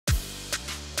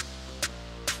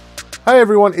Hey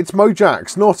everyone, it's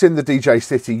Mojaxx, not in the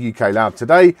DJcity UK lab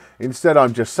today. Instead,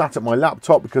 I'm just sat at my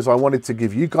laptop because I wanted to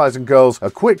give you guys and girls a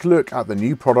quick look at the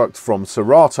new product from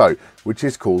Serato, which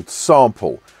is called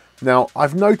Sample. Now,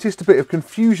 I've noticed a bit of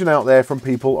confusion out there from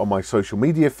people on my social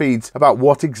media feeds about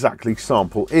what exactly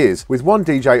Sample is, with one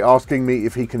DJ asking me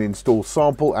if he can install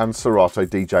Sample and Serato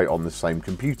DJ on the same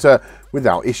computer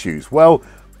without issues. Well,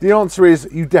 the answer is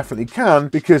you definitely can,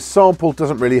 because Sample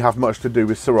doesn't really have much to do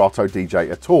with Serato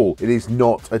DJ at all. It is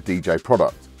not a DJ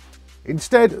product.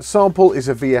 Instead, Sample is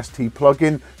a VST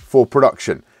plugin for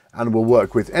production and will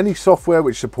work with any software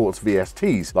which supports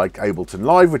VSTs, like Ableton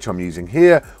Live, which I'm using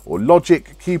here, or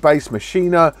Logic, Cubase,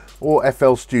 Machina, or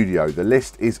FL Studio. The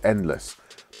list is endless.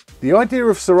 The idea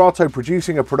of Serato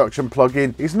producing a production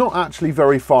plugin is not actually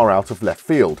very far out of left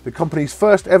field. The company's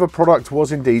first ever product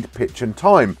was indeed Pitch and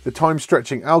Time, the time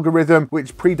stretching algorithm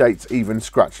which predates even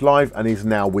Scratch Live and is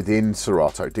now within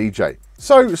Serato DJ.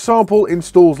 So Sample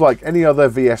installs like any other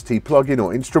VST plugin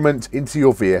or instrument into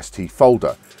your VST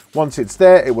folder. Once it's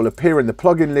there, it will appear in the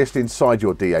plugin list inside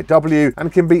your DAW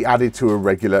and can be added to a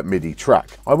regular MIDI track.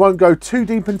 I won't go too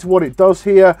deep into what it does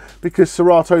here because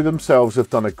Serato themselves have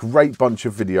done a great bunch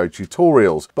of video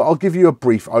tutorials, but I'll give you a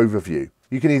brief overview.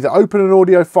 You can either open an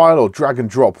audio file or drag and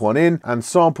drop one in, and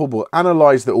Sample will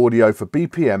analyze the audio for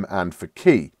BPM and for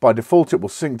key. By default, it will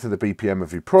sync to the BPM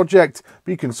of your project,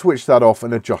 but you can switch that off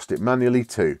and adjust it manually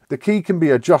too. The key can be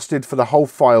adjusted for the whole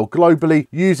file globally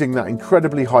using that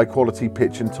incredibly high quality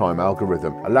pitch and time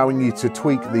algorithm, allowing you to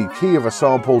tweak the key of a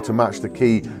sample to match the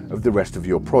key of the rest of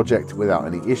your project without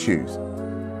any issues.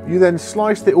 You then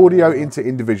slice the audio into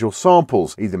individual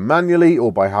samples, either manually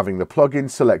or by having the plugin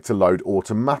select to load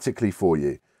automatically for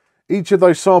you. Each of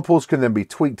those samples can then be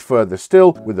tweaked further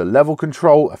still with a level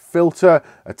control, a filter,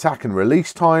 attack and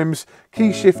release times,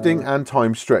 key shifting and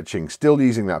time stretching, still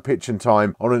using that pitch and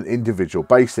time on an individual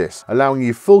basis, allowing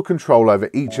you full control over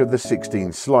each of the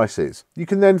 16 slices. You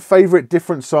can then favourite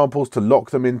different samples to lock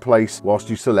them in place whilst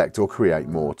you select or create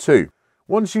more too.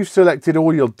 Once you've selected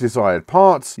all your desired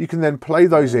parts, you can then play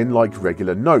those in like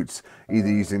regular notes, either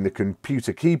using the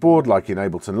computer keyboard like in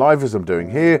Ableton Live as I'm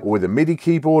doing here, or with a MIDI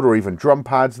keyboard or even drum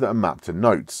pads that are mapped to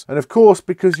notes. And of course,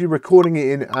 because you're recording it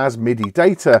in as MIDI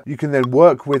data, you can then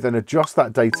work with and adjust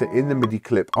that data in the MIDI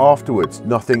clip afterwards.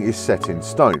 Nothing is set in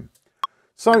stone.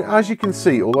 So as you can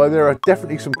see, although there are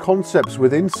definitely some concepts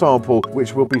within Sample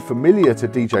which will be familiar to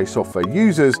DJ software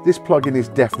users, this plugin is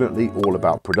definitely all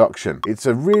about production. It's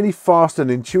a really fast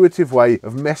and intuitive way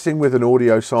of messing with an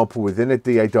audio sample within a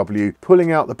DAW,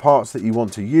 pulling out the parts that you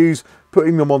want to use,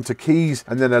 putting them onto keys,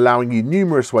 and then allowing you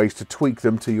numerous ways to tweak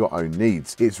them to your own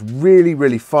needs. It's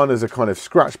really fun as a kind of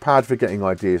scratch pad for getting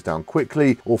ideas down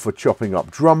quickly, or for chopping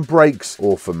up drum breaks,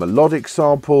 or for melodic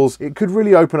samples. It could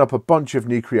really open up a bunch of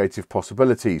new creative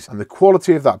possibilities, and the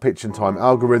quality of that pitch and time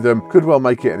algorithm could well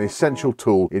make it an essential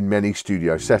tool in many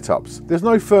studio setups. There's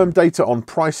no firm data on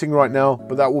pricing right now,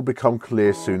 but that will become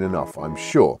clear soon enough, I'm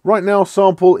sure. Right now,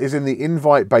 Sample is in the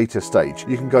invite beta stage.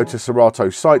 You can go to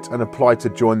Serato's site and apply to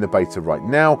join the beta right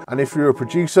now, and if you're a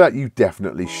producer, you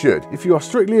definitely should. If you are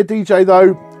strictly a DJ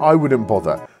though, I wouldn't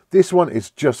bother. This one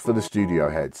is just for the studio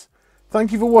heads.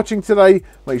 Thank you for watching today.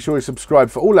 Make sure you subscribe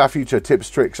for all our future tips,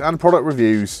 tricks and product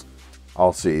reviews.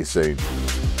 I'll see you soon.